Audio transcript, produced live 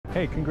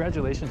Hey,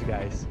 congratulations,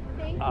 guys.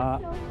 Thank you so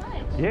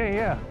much.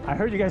 Yeah. I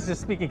heard you guys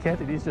just speaking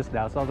Cantonese just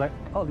now, so I was like,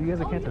 oh, you guys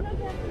are Canton.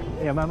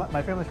 Yeah,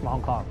 my family's from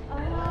Hong Kong.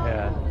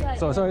 Yeah.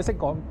 So 識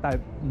講，但係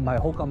唔係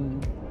好咁，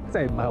即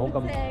係唔係好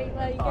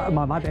咁，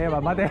麻麻地。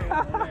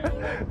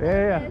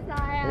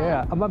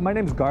Yeah. My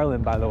name's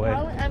Garland, by the way.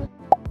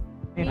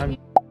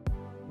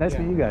 Nice to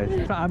meet you guys.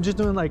 I'm just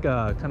doing like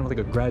a kind of like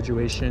a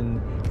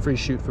graduation free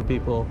shoot for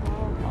people.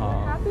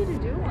 Happy to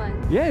do one.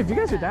 Yeah, if you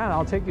guys are down,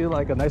 I'll take you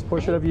like a nice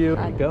portrait of you.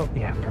 There you go.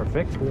 Yeah,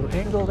 perfect. A little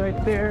angle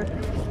right there.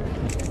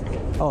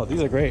 Oh,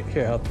 these are great.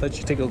 Here, I'll let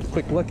you take a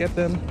quick look at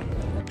them.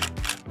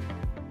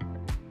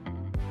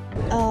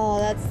 Oh,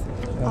 that's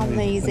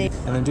amazing.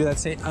 And then do that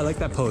same. I like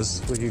that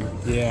pose with you.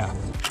 Yeah.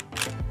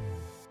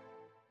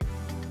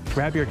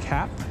 Grab your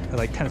cap and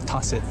like kind of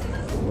toss it.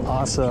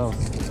 Awesome.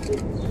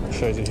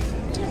 Show you.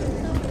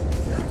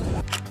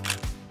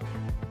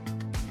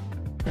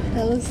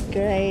 That looks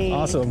great.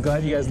 Awesome. I'm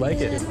glad you guys like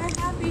it. We're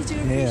happy to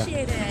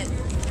appreciate it.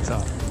 So,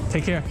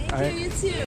 take care. Thank you, you too.